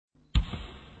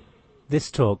This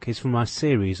talk is from our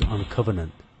series on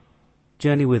covenant.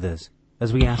 Journey with us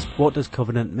as we ask, what does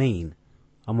covenant mean,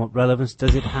 and what relevance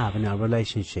does it have in our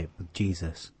relationship with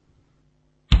Jesus?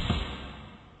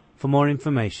 For more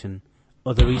information,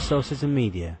 other resources and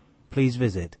media, please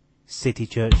visit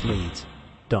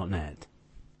citychurchleeds.net.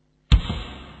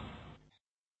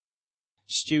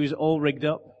 Stu's all rigged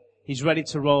up. He's ready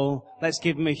to roll. Let's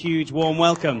give him a huge warm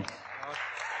welcome.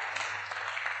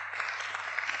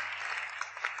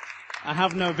 I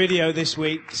have no video this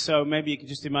week, so maybe you can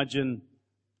just imagine.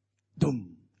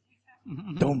 Dum.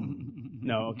 Dum.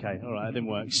 No, okay, all right, it didn't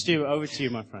work. Stu, over to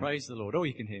you, my friend. Praise the Lord. Oh,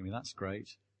 you can hear me. That's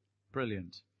great.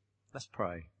 Brilliant. Let's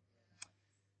pray.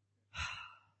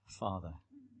 Father,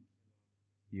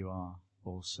 you are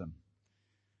awesome.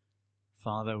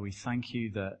 Father, we thank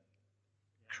you that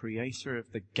Creator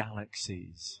of the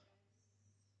galaxies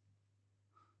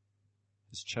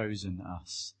has chosen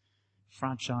us,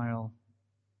 fragile,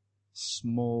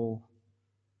 small,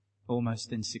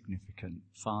 almost insignificant,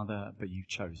 Father, but you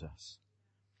chose us.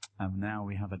 And now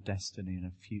we have a destiny and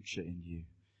a future in you.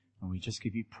 And we just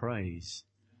give you praise.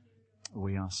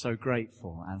 We are so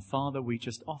grateful. And Father, we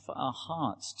just offer our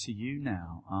hearts to you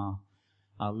now,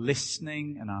 our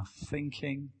listening and our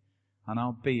thinking and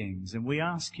our beings. And we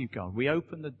ask you, God, we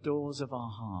open the doors of our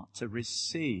heart to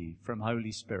receive from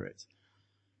Holy Spirit,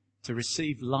 to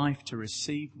receive life, to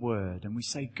receive word. And we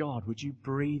say, God, would you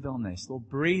breathe on this? Lord,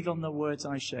 breathe on the words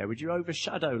I share. Would you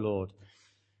overshadow, Lord?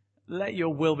 Let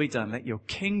your will be done. Let your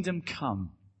kingdom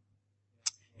come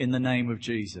in the name of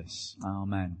Jesus.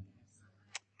 Amen.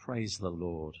 Praise the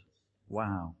Lord.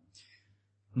 Wow.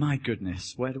 My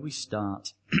goodness, where do we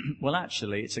start? Well,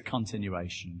 actually, it's a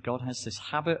continuation. God has this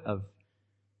habit of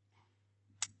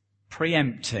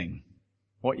preempting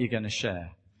what you're going to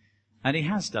share. And he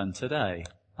has done today.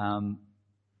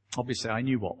 Obviously, I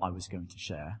knew what I was going to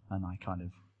share, and I kind of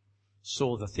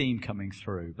saw the theme coming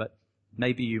through, but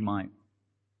maybe you might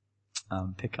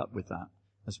pick up with that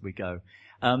as we go.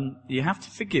 You have to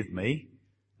forgive me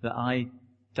that I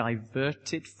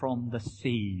diverted from the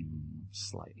theme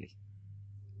slightly,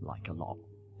 like a lot.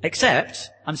 Except,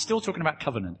 I'm still talking about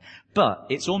covenant, but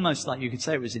it's almost like you could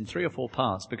say it was in 3 or 4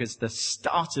 parts, because the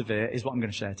start of it is what I'm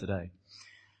going to share today.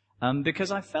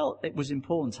 Because I felt it was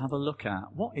important to have a look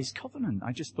at what is covenant.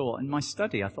 I just thought, in my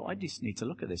study, I thought I just need to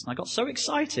look at this. And I got so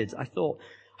excited, I thought,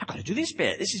 I've got to do this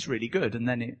bit. This is really good. And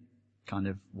then it kind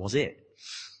of was it.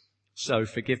 So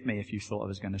forgive me if you thought I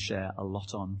was going to share a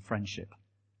lot on friendship.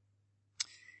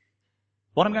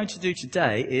 What I'm going to do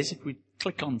today is, if we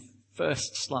click on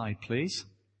first slide, please,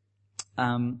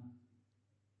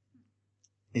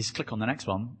 is click on the next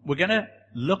one. We're going to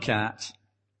look at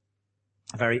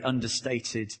a very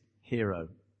understated hero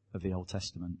of the Old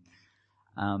Testament.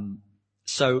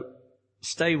 So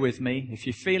stay with me. If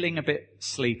you're feeling a bit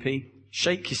sleepy,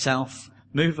 shake yourself,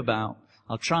 move about.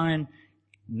 I'll try and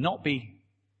not be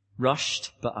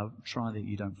rushed, but I'll try that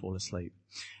you don't fall asleep.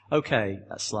 Okay,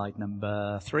 that's slide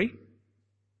number 3.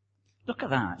 Look at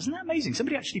that. Isn't that amazing?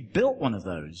 Somebody actually built one of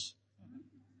those.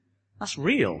 That's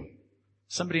real.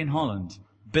 Somebody in Holland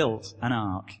built an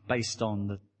ark based on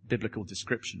the biblical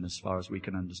description as far as we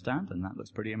can understand, and that looks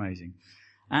pretty amazing.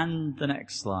 And the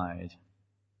next slide.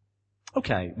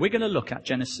 Okay, we're going to look at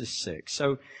Genesis 6.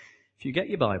 So if you get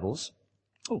your Bibles,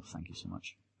 oh, thank you so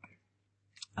much.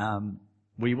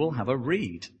 We will have a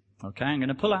read. Okay, I'm going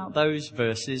to pull out those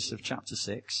verses of chapter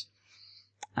 6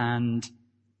 and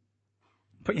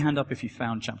put your hand up if you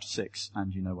found chapter 6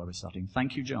 and you know where we're starting.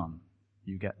 Thank you, John.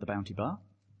 You get the bounty bar,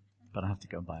 but I have to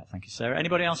go and buy it. Thank you, Sarah.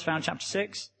 Anybody else found chapter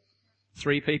 6?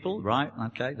 3 people, right?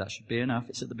 Okay, that should be enough.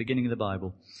 It's at the beginning of the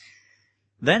Bible.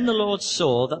 Then the Lord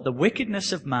saw that the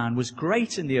wickedness of man was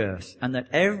great in the earth, and that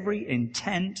every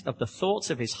intent of the thoughts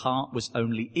of his heart was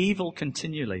only evil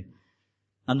continually.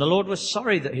 And the Lord was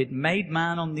sorry that he had made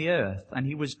man on the earth, and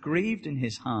he was grieved in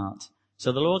his heart.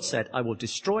 So the Lord said, I will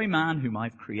destroy man whom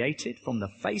I've created from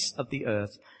the face of the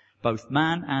earth, both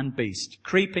man and beast,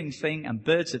 creeping thing and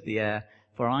birds of the air,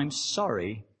 for I'm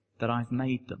sorry that I've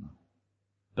made them.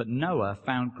 But Noah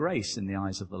found grace in the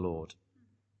eyes of the Lord.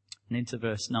 And into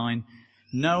verse 9,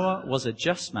 Noah was a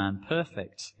just man,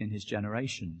 perfect in his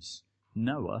generations.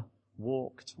 Noah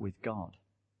walked with God.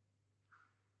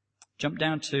 Jump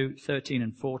down to 13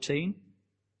 and 14.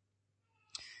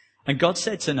 And God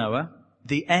said to Noah,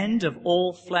 the end of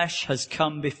all flesh has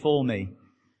come before me,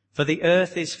 for the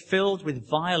earth is filled with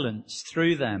violence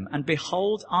through them. And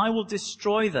behold, I will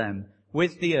destroy them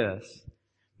with the earth.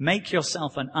 Make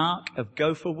yourself an ark of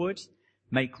gopher wood.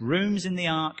 Make rooms in the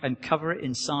ark and cover it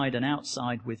inside and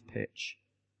outside with pitch.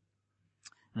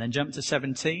 And then jump to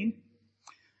 17.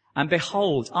 And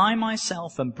behold, I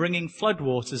myself am bringing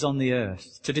floodwaters on the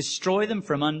earth to destroy them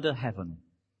from under heaven.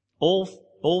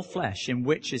 All flesh in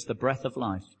which is the breath of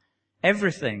life.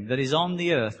 Everything that is on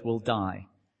the earth will die.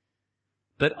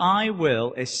 But I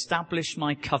will establish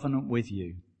my covenant with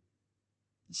you.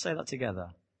 Let's say that together.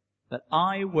 That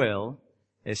I will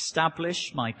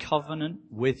establish my covenant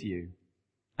with you.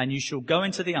 And you shall go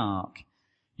into the ark,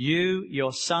 you,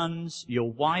 your sons,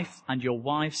 your wife, and your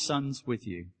wife's sons with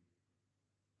you.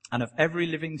 And of every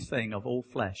living thing of all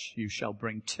flesh you shall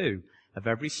bring 2 of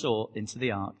every sort into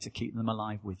the ark to keep them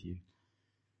alive with you.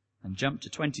 And jump to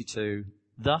 22.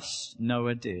 Thus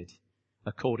Noah did,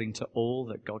 according to all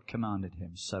that God commanded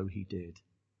him, so he did.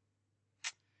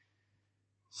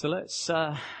 So let's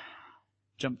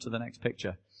jump to the next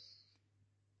picture.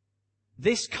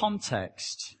 This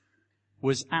context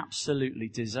was absolutely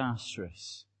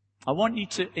disastrous. I want you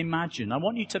to imagine, I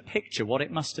want you to picture what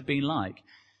it must have been like.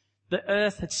 The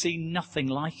earth had seen nothing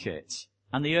like it,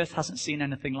 and the earth hasn't seen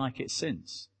anything like it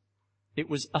since. It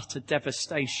was utter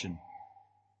devastation.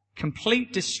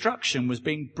 Complete destruction was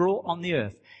being brought on the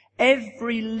earth.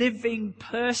 Every living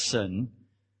person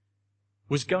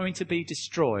was going to be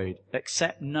destroyed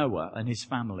except Noah and his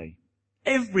family.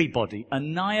 Everybody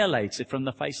annihilated from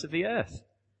the face of the earth.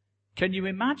 Can you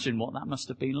imagine what that must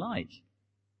have been like?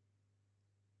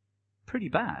 Pretty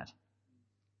bad.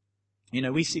 You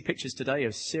know, we see pictures today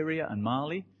of Syria and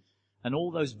Mali and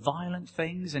all those violent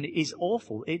things, and it is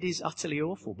awful. It is utterly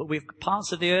awful. But we have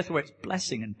parts of the earth where it's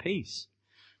blessing and peace.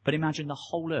 But imagine the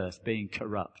whole earth being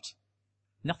corrupt.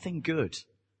 Nothing good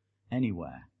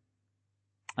anywhere.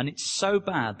 And it's so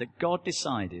bad that God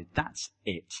decided, that's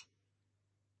it.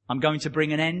 I'm going to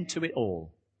bring an end to it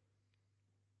all.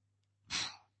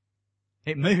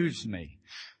 It moves me.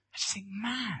 I just think,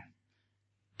 man,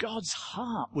 God's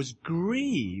heart was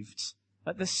grieved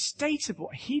at the state of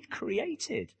what he'd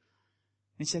created.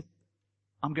 He said,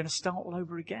 I'm going to start all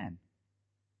over again.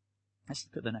 Let's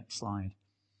look at the next slide.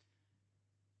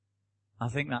 I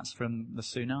think that's from the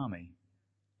tsunami.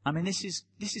 I mean, this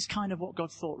is kind of what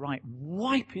God thought, right,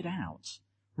 wipe it out.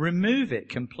 Remove it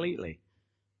completely.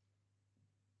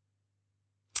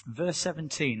 Verse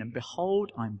 17, and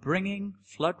behold, I'm bringing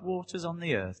floodwaters on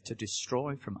the earth to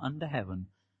destroy from under heaven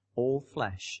all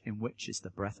flesh in which is the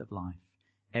breath of life.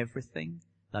 Everything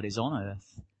that is on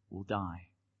earth will die.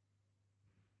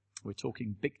 We're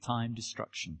talking big time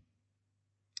destruction.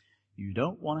 You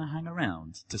don't want to hang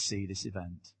around to see this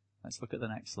event. Let's look at the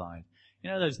next slide.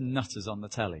 You know those nutters on the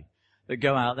telly that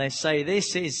go out there, say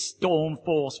this is storm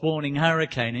force warning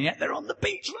hurricane, and yet they're on the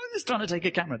beach, just trying to take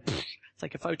a camera,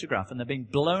 take a photograph, and they're being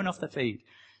blown off their feet.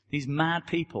 These mad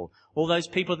people, all those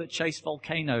people that chase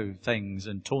volcano things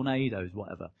and tornadoes,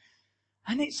 whatever.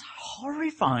 And it's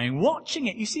horrifying watching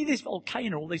it. You see this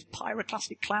volcano, all these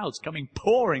pyroclastic clouds coming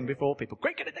pouring before people.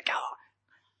 Quick, get in the car!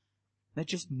 They're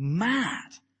just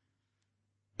mad.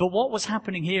 But what was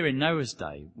happening here in Noah's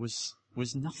day was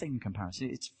nothing in comparison.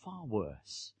 It's far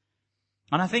worse.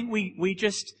 And I think we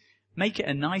just make it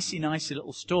a nicey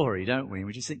little story, don't we?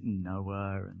 We just think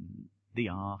Noah and the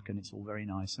ark, and it's all very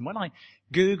nice. And when I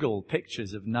Google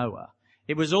pictures of Noah,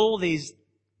 it was all these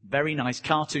very nice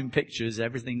cartoon pictures,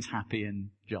 everything's happy and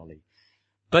jolly.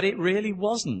 But it really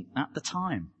wasn't at the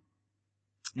time.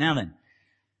 Now then,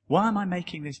 why am I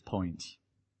making this point?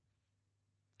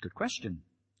 Good question.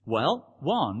 Well,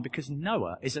 one, because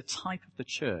Noah is a type of the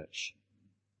church.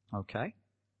 Okay?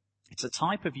 It's a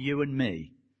type of you and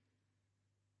me.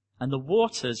 And the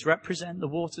waters represent the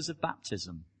waters of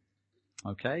baptism.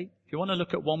 Okay? If you want to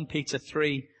look at 1 Peter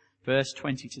 3, verse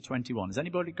 20 to 21. Has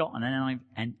anybody got an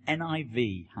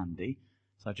NIV handy?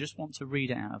 So I just want to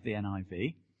read it out of the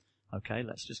NIV. Okay,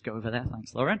 let's just go over there.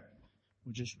 Thanks, Lauren.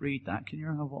 We'll just read that. Can you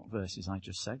remember what verses I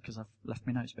just said? Because I've left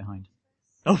my notes behind.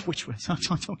 Oh, which verse?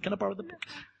 Can I borrow the book?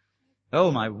 Oh,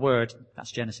 my word.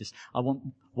 That's Genesis. I want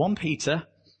 1 Peter.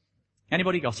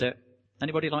 Anybody got it?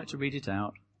 Anybody like to read it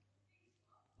out?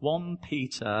 1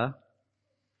 Peter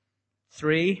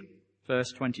 3,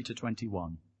 verse 20 to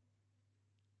 21.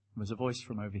 There's a voice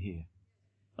from over here.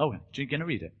 Oh, are you going to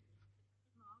read it?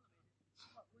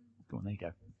 Go on, there you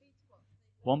go.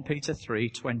 1 Peter 3,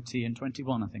 20 and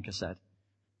 21, I think I said.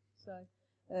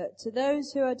 To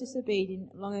those who are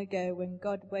disobedient long ago when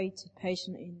God waited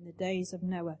patiently in the days of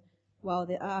Noah while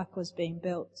the ark was being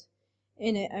built.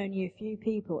 In it only a few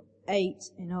people, 8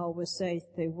 in all, were saved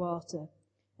through water.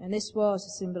 And this water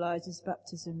symbolizes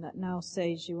baptism that now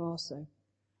saves you also.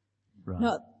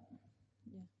 Right.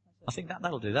 I think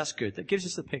that'll do. That's good. That gives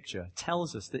us the picture.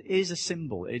 Tells us that it is a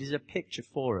symbol. It is a picture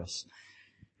for us.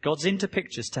 God's into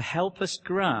pictures to help us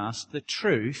grasp the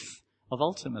truth of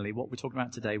ultimately what we're talking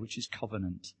about today, which is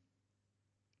covenant.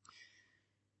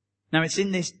 Now it's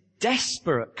in this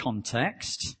desperate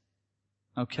context,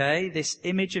 okay, this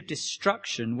image of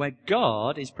destruction where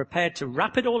God is prepared to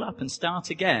wrap it all up and start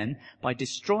again by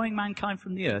destroying mankind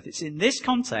from the earth. It's in this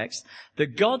context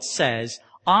that God says,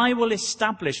 I will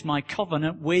establish my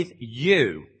covenant with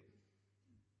you.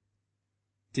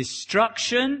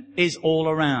 Destruction is all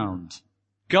around.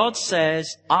 God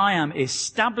says, I am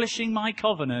establishing my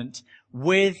covenant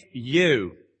with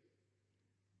you.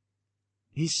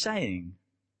 He's saying,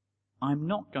 I'm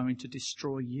not going to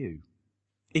destroy you.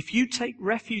 If you take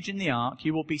refuge in the ark,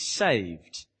 you will be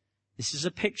saved. This is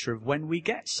a picture of when we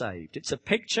get saved. It's a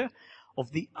picture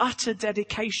of the utter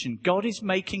dedication God is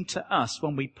making to us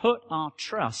when we put our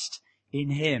trust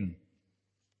in Him.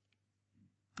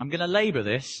 I'm going to labour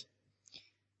this.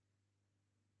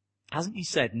 Hasn't He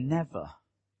said, never,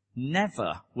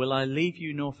 never will I leave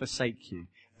you nor forsake you?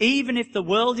 Even if the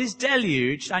world is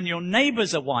deluged and your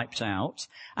neighbours are wiped out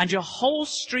and your whole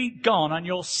street gone and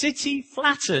your city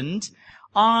flattened,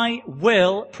 I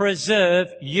will preserve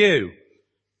you.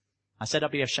 I said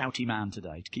I'd be a shouty man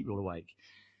today to keep you all awake.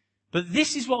 But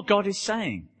this is what God is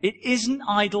saying. It isn't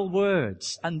idle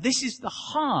words. And this is the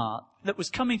heart that was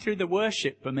coming through the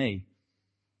worship for me.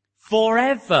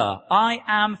 Forever I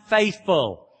am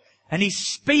faithful. And He's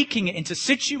speaking it into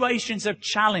situations of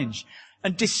challenge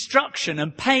and destruction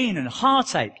and pain and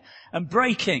heartache and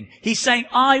breaking. He's saying,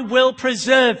 I will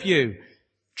preserve you.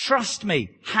 Trust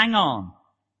me. Hang on.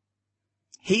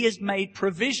 He has made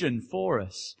provision for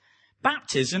us.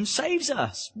 Baptism saves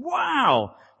us.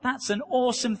 Wow! That's an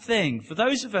awesome thing. For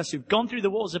those of us who've gone through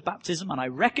the waters of baptism, and I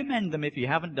recommend them if you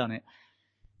haven't done it,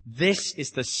 this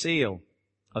is the seal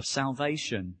of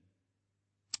salvation.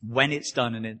 When it's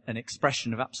done in an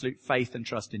expression of absolute faith and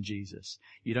trust in Jesus.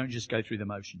 You don't just go through the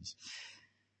motions.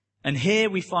 And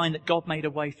here we find that God made a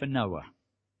way for Noah.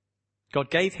 God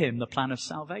gave him the plan of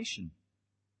salvation.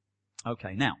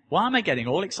 Okay, now, why am I getting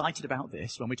all excited about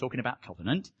this when we're talking about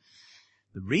covenant?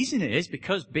 The reason is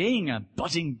because being a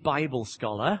budding Bible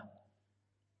scholar,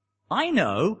 I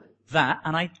know that,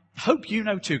 and I hope you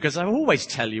know too, because I always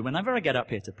tell you whenever I get up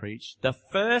here to preach, the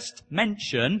first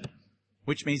mention,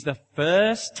 which means the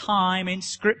first time in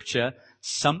Scripture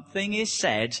something is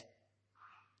said,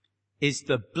 is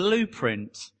the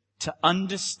blueprint to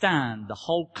understand the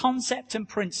whole concept and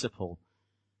principle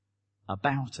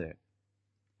about it.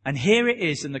 And here it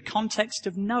is in the context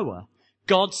of Noah.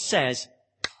 God says,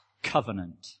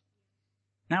 covenant.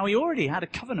 Now, He already had a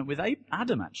covenant with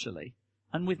Adam, actually,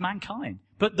 and with mankind.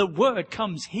 But the word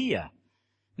comes here.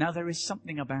 Now, there is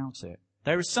something about it.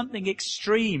 There is something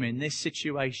extreme in this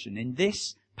situation, in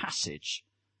this passage,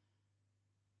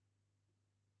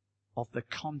 of the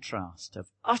contrast of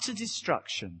utter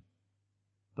destruction,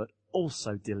 but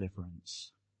also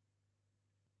deliverance.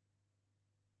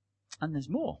 And there's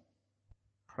more.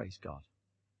 Praise God.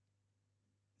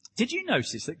 Did you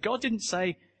notice that God didn't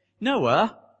say,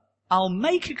 Noah, I'll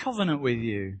make a covenant with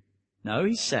you. No,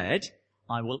 He said,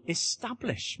 I will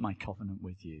establish my covenant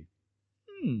with you.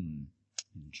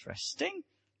 Interesting.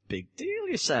 Big deal,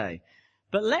 you say.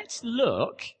 But let's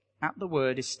look at the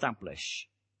word establish.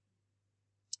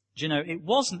 Do you know, it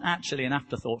wasn't actually an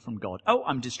afterthought from God. Oh,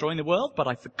 I'm destroying the world, but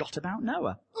I forgot about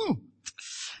Noah.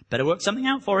 Better work something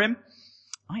out for him.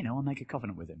 I know, I'll make a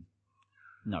covenant with him.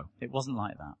 No, it wasn't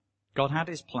like that. God had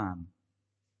His plan.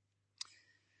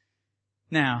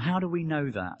 Now, how do we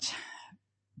know that?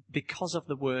 Because of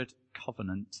the word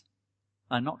covenant,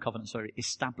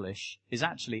 establish, is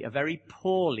actually a very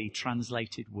poorly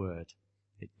translated word.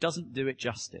 It doesn't do it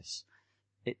justice.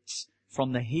 It's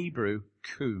from the Hebrew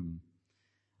kum.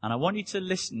 And I want you to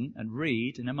listen and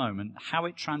read in a moment how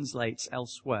it translates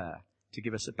elsewhere to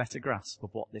give us a better grasp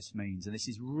of what this means. And this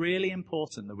is really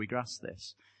important that we grasp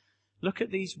this. Look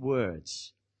at these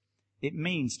words. It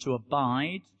means to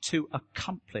abide, to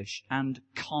accomplish, and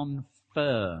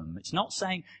confirm. It's not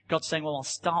saying, God's saying, well, I'll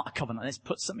start a covenant, let's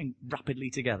put something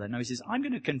rapidly together. No, He says, I'm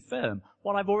going to confirm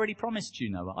what I've already promised you,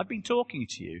 Noah. I've been talking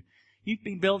to you. You've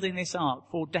been building this ark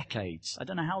for decades. I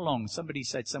don't know how long. Somebody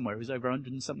said somewhere it was over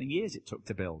 100 and something years it took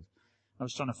to build. I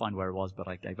was trying to find where it was, but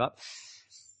I gave up.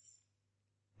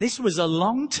 This was a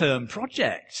long-term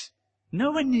project.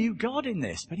 No one knew God in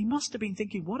this, but he must have been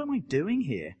thinking, what am I doing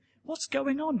here? What's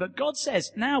going on? But God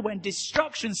says, now when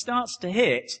destruction starts to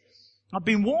hit, I've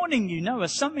been warning you, Noah,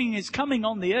 something is coming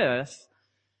on the earth.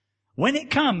 When it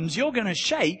comes, you're going to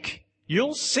shake.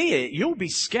 You'll see it. You'll be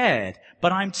scared.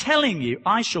 But I'm telling you,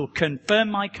 I shall confirm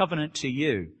my covenant to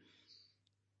you.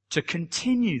 To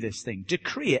continue this thing,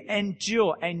 decree it,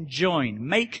 endure, enjoin,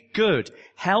 make good,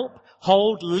 help,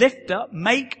 hold, lift up,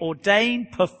 make, ordain,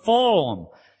 perform.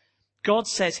 God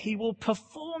says He will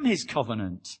perform His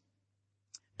covenant.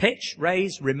 Pitch,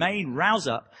 raise, remain, rouse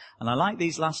up. And I like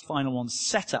these last final ones.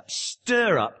 Set up,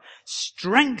 stir up,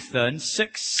 strengthen,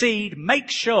 succeed, make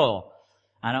sure,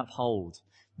 and uphold.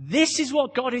 This is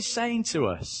what God is saying to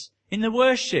us in the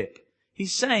worship.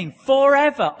 He's saying,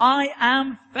 forever I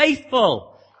am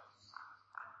faithful.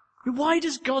 Why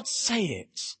does God say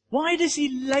it? Why does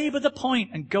he labour the point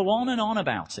and go on and on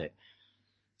about it?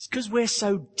 It's because we're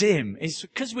so dim. It's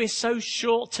because we're so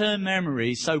short-term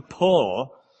memory, so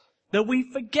poor, that we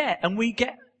forget and we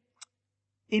get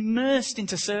immersed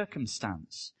into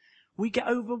circumstance. We get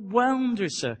overwhelmed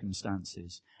with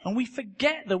circumstances. And we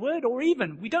forget the word, or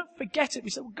even we don't forget it. We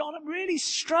say, well, God, I'm really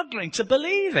struggling to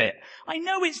believe it. I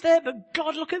know it's there, but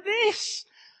God, look at this.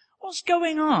 What's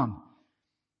going on?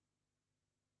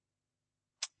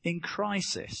 In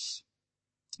crisis,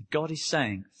 God is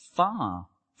saying, far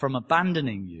from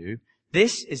abandoning you,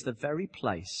 this is the very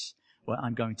place where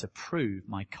I'm going to prove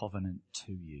my covenant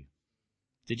to you.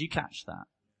 Did you catch that?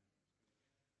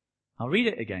 I'll read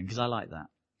it again because I like that.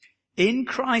 In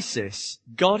crisis,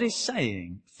 God is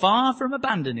saying, far from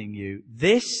abandoning you,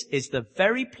 this is the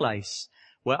very place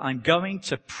where I'm going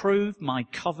to prove my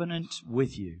covenant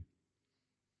with you.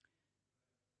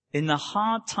 In the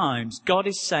hard times, God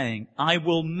is saying, I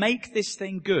will make this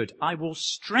thing good. I will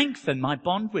strengthen my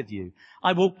bond with you.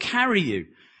 I will carry you.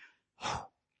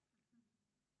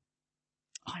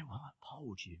 I will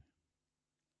uphold you.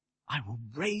 I will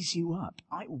raise you up.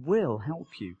 I will help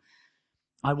you.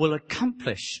 I will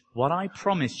accomplish what I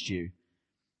promised you.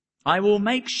 I will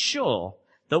make sure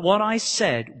that what I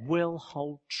said will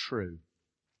hold true.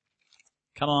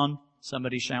 Come on,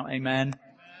 somebody shout amen.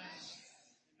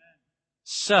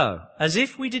 So, as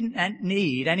if we didn't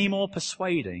need any more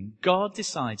persuading, God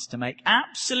decides to make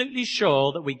absolutely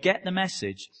sure that we get the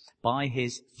message by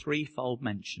his threefold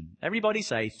mention. Everybody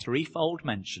say threefold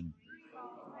mention.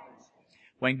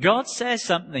 When God says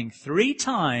something 3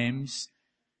 times,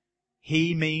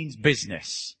 he means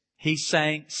business. He's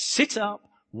saying, sit up,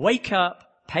 wake up,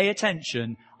 pay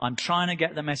attention. I'm trying to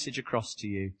get the message across to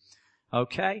you.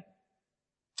 Okay?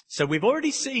 So we've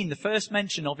already seen the first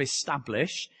mention of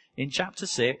establish in chapter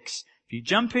 6. If you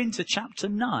jump into chapter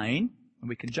 9, and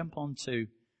we can jump on to,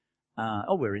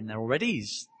 we're in there already.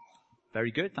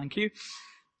 Very good, thank you.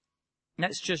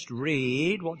 Let's just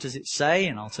read, what does it say?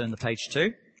 And I'll turn the page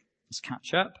to. Let's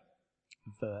catch up.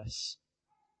 Verse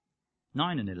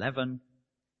 9 and 11.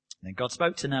 Then God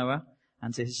spoke to Noah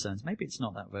and to his sons. Maybe it's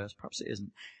not that verse, perhaps it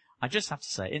isn't. I just have to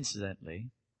say, incidentally,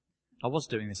 I was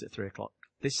doing this at 3 o'clock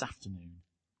this afternoon.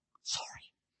 Sorry.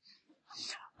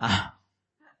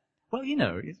 Well, you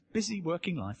know, it's busy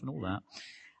working life and all that.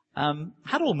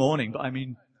 Had all morning, but I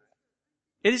mean,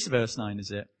 it is verse 9, is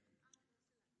it?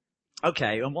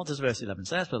 Okay, and what does verse 11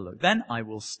 say? Let's have a look. Then I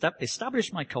will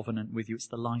establish my covenant with you. It's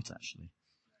the light, actually.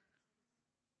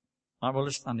 I will,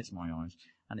 and it's my eyes,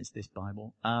 and it's this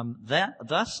Bible.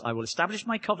 Thus I will establish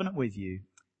my covenant with you.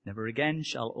 Never again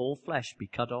shall all flesh be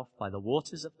cut off by the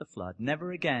waters of the flood.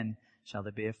 Never again shall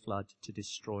there be a flood to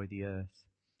destroy the earth.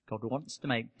 God wants to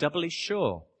make doubly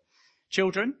sure.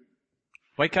 Children,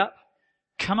 wake up.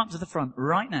 Come up to the front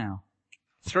right now.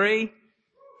 3,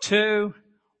 2,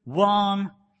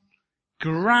 1.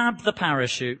 Grab the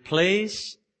parachute,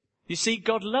 please. You see,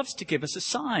 God loves to give us a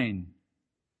sign.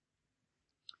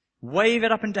 Wave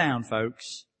it up and down,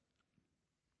 folks.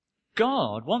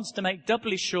 God wants to make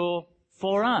doubly sure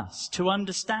for us to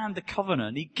understand the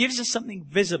covenant. He gives us something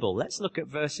visible. Let's look at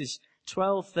verses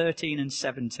 12, 13 and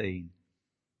 17.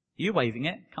 Are you waving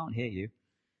it? Can't hear you.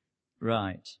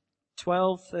 Right.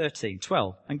 12, 13.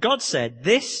 12. And God said,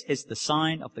 this is the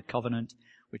sign of the covenant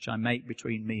which I make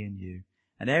between me and you,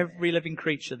 and every living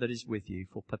creature that is with you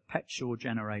for perpetual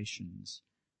generations.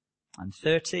 And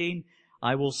 13.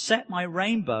 I will set my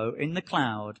rainbow in the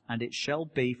cloud, and it shall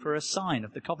be for a sign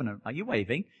of the covenant. Are you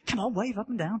waving? Come on, wave up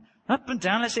and down. Up and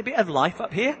down. Let's see a bit of life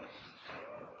up here.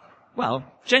 Well,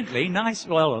 gently, nice.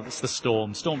 Well, it's the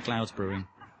storm. Storm clouds brewing.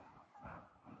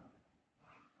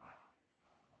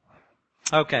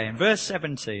 Okay, in verse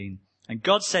 17. And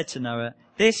God said to Noah,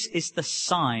 this is the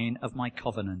sign of my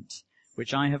covenant,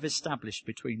 which I have established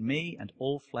between me and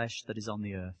all flesh that is on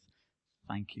the earth.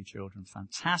 Thank you, children.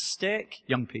 Fantastic.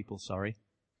 Young people, sorry.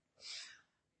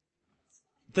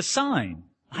 The sign.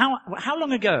 How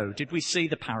long ago did we see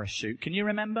the parachute? Can you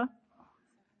remember?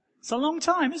 It's a long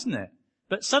time, isn't it?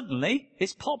 But suddenly,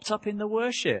 it's popped up in the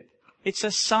worship. It's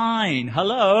a sign.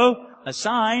 Hello? A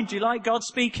sign. Do you like God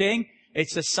speaking?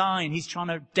 It's a sign. He's trying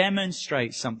to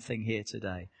demonstrate something here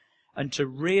today. And to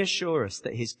reassure us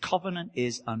that his covenant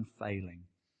is unfailing.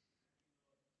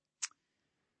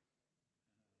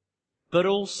 But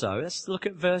also, let's look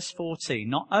at verse 14.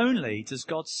 Not only does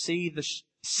God see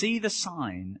see the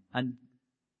sign and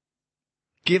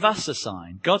give us a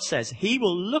sign. God says he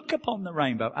will look upon the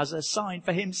rainbow as a sign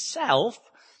for himself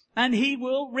and he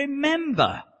will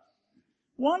remember.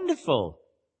 Wonderful.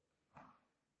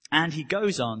 And he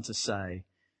goes on to say,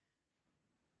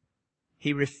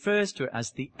 he refers to it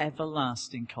as the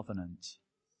everlasting covenant.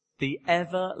 The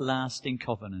everlasting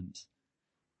covenant.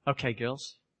 Okay,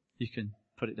 girls, you can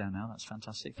put it down now. That's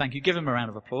fantastic. Thank you. Give them a round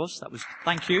of applause.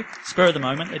 Thank you. Spur of the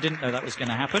moment. They didn't know that was going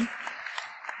to happen.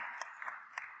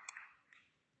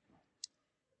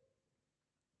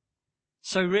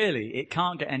 So really, it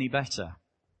can't get any better.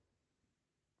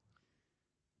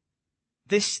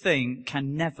 This thing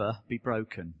can never be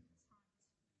broken.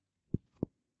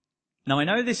 Now, I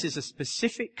know this is a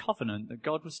specific covenant that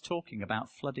God was talking about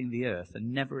flooding the earth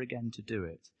and never again to do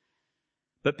it.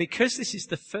 But because this is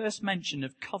the first mention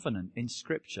of covenant in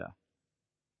Scripture,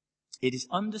 it is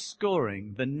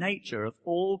underscoring the nature of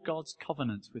all God's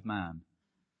covenants with man.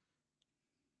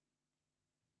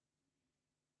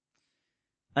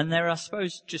 And there are, I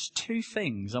suppose, just two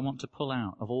things I want to pull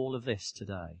out of all of this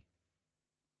today.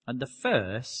 And the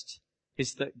first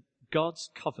is that God's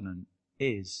covenant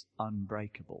is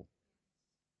unbreakable.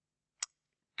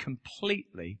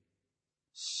 Completely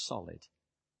solid.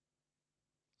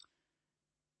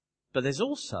 But there's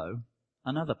also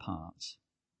another part.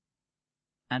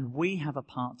 And we have a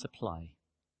part to play.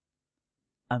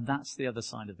 And that's the other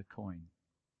side of the coin.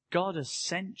 God has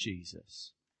sent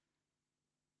Jesus.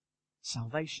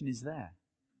 Salvation is there.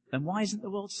 Then why isn't the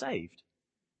world saved?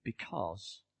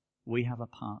 Because we have a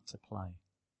part to play.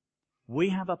 We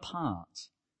have a part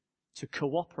to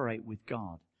cooperate with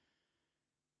God.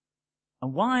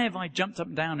 And why have I jumped up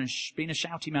and down and been a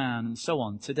shouty man and so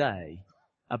on today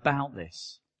about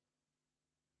this?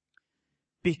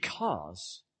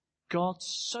 Because God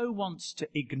so wants to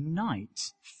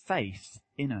ignite faith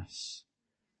in us.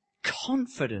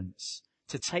 Confidence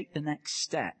to take the next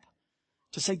step.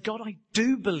 To say, God, I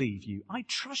do believe you. I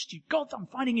trust you. God, I'm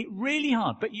finding it really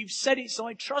hard, but you've said it, so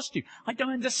I trust you. I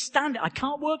don't understand it. I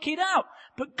can't work it out.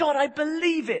 But God, I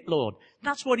believe it, Lord.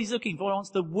 That's what he's looking for. He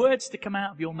wants the words to come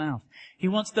out of your mouth. He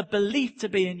wants the belief to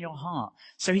be in your heart.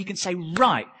 So he can say,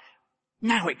 right,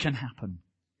 now it can happen.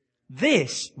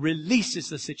 This releases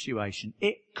the situation.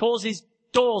 It causes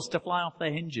doors to fly off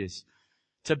their hinges.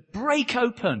 To break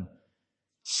open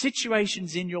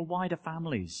situations in your wider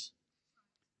families.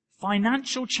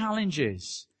 Financial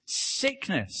challenges,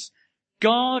 sickness.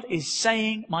 God is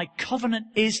saying, my covenant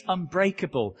is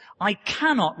unbreakable. I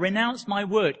cannot renounce my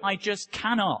word. I just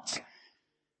cannot.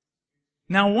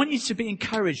 Now I want you to be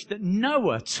encouraged that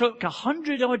Noah took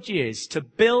 100 odd years to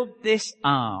build this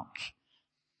ark.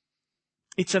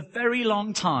 It's a very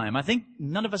long time. I think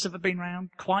none of us have been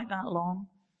around quite that long.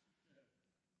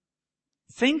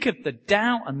 Think of the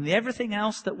doubt and everything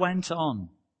else that went on.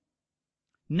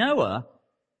 Noah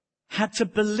had to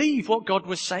believe what God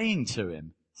was saying to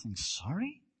him. Saying,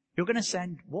 sorry? You're going to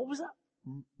send, what was that?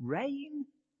 Rain?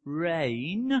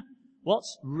 Rain?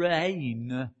 What's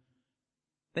rain?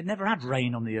 They'd never had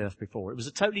rain on the earth before. It was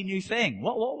a totally new thing.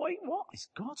 What is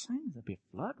God saying? There'll be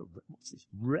a flood? What's this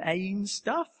rain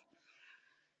stuff?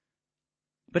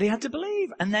 But he had to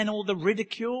believe. And then all the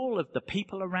ridicule of the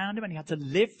people around him, and he had to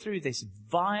live through this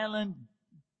violent,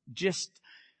 just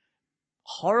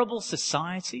horrible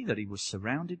society that he was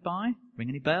surrounded by. Ring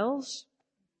any bells?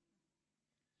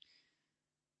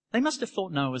 They must have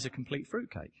thought Noah was a complete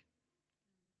fruitcake.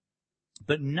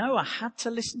 But Noah had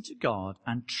to listen to God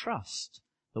and trust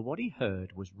that what he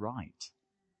heard was right.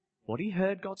 What he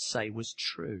heard God say was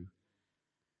true.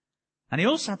 And he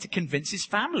also had to convince his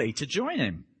family to join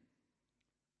him.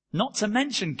 Not to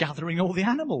mention gathering all the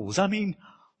animals. I mean,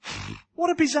 what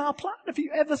a bizarre plan. Have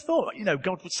you ever thought,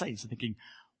 God would say, so thinking,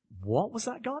 what was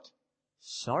that, God?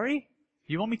 Sorry?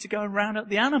 You want me to go and round up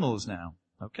the animals now?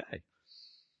 Okay.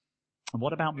 And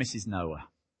what about Mrs. Noah?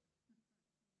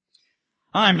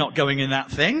 I'm not going in that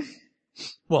thing.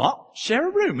 What? Share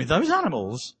a room with those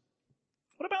animals?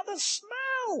 What about the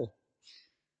smell?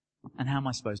 And how am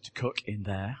I supposed to cook in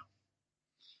there?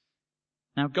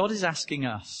 Now, God is asking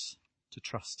us to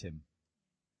trust him.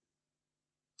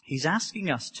 He's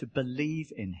asking us to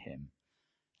believe in him,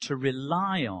 to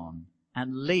rely on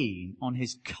and lean on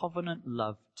his covenant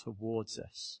love towards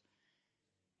us.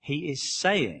 He is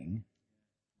saying,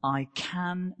 I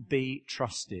can be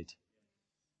trusted.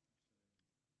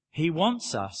 He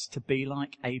wants us to be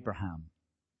like Abraham,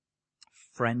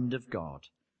 friend of God.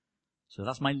 So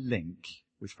that's my link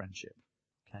with friendship.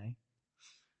 Okay?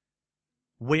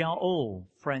 We are all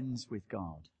friends with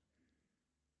God.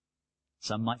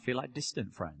 Some might feel like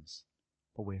distant friends,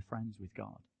 but we're friends with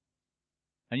God.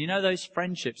 And you know those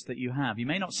friendships that you have. You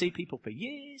may not see people for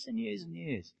years and years and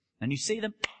years. And you see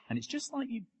them, and it's just like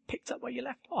you picked up where you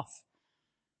left off.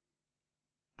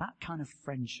 That kind of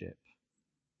friendship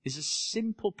is a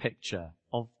simple picture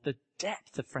of the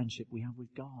depth of friendship we have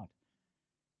with God.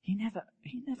 He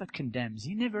never condemns.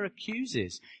 He never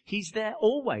accuses. He's there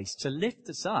always to lift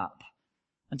us up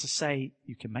and to say,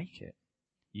 you can make it.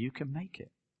 You can make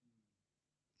it.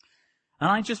 And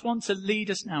I just want to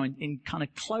lead us now in kind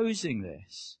of closing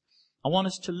this. I want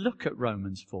us to look at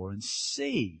Romans 4 and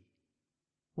see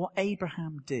what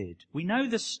Abraham did. We know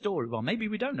the story. Well, maybe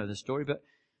we don't know the story, but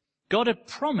God had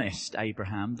promised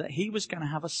Abraham that he was going to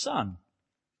have a son.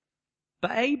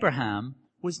 But Abraham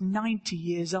was 90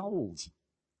 years old.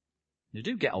 They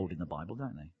do get old in the Bible,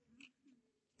 don't they?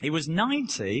 He was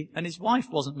 90 and his wife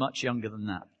wasn't much younger than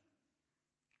that.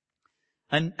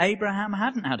 And Abraham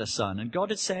hadn't had a son, and God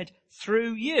had said,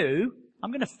 through you,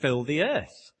 I'm going to fill the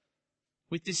earth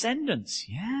with descendants.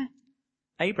 Yeah.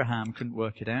 Abraham couldn't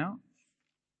work it out.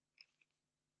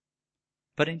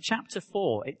 But in chapter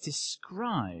 4, it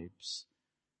describes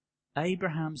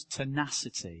Abraham's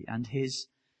tenacity and his...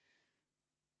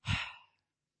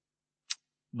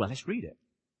 Well, let's read it.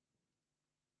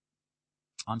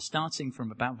 I'm starting from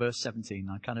about verse 17.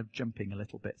 I'm kind of jumping a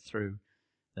little bit through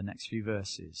the next few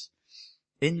verses.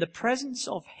 In the presence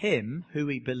of him who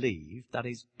he believed, that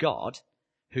is God,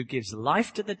 who gives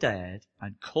life to the dead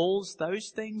and calls those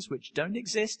things which don't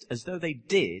exist as though they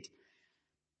did,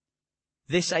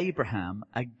 this Abraham,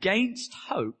 against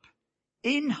hope,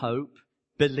 in hope,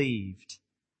 believed.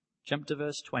 Jump to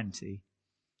verse 20.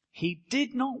 He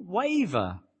did not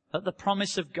waver at the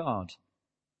promise of God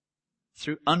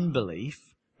through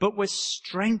unbelief, but was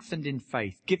strengthened in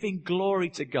faith, giving glory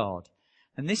to God.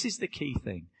 And this is the key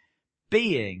thing.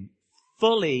 Being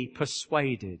fully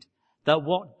persuaded that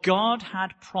what God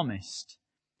had promised,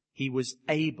 he was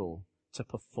able to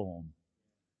perform.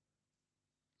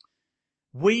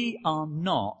 We are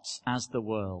not as the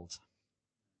world.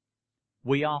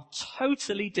 We are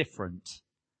totally different.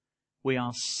 We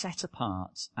are set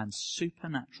apart and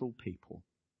supernatural people.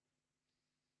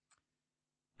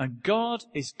 And God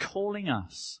is calling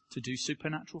us to do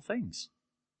supernatural things.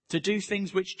 To do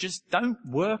things which just don't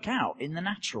work out in the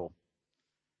natural.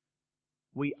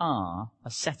 We are a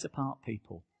set apart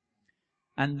people.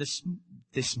 And this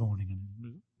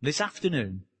morning, this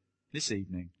afternoon, this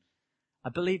evening, I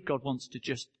believe God wants to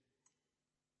just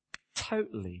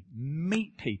totally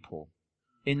meet people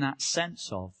in that sense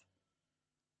of,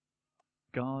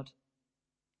 God,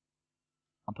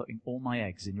 I'm putting all my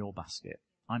eggs in your basket.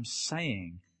 I'm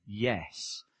saying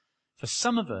yes. For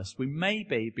some of us, we may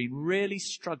be really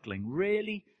struggling,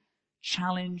 really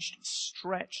challenged,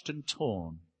 stretched and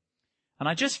torn. And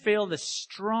I just feel the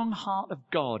strong heart of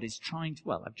God is trying to,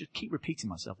 well, I just keep repeating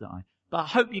myself, don't I? But I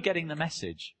hope you're getting the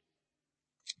message.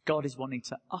 God is wanting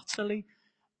to utterly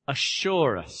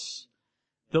assure us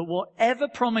that whatever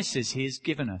promises he has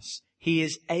given us, he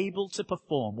is able to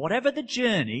perform. Whatever the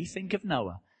journey, think of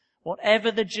Noah. Whatever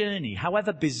the journey,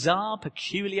 however bizarre,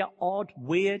 peculiar, odd,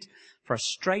 weird,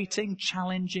 frustrating,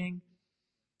 challenging,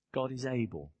 God is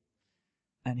able.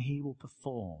 And he will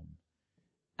perform.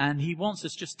 And he wants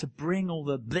us just to bring all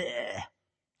the bleh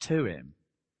to him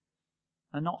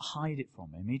and not hide it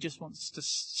from him. He just wants to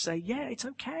say, yeah, it's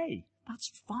okay.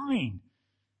 That's fine.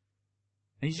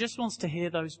 And he just wants to hear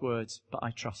those words, but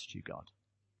I trust you, God.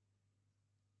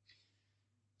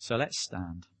 So let's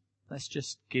stand. Let's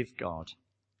just give God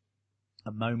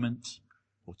a moment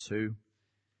or two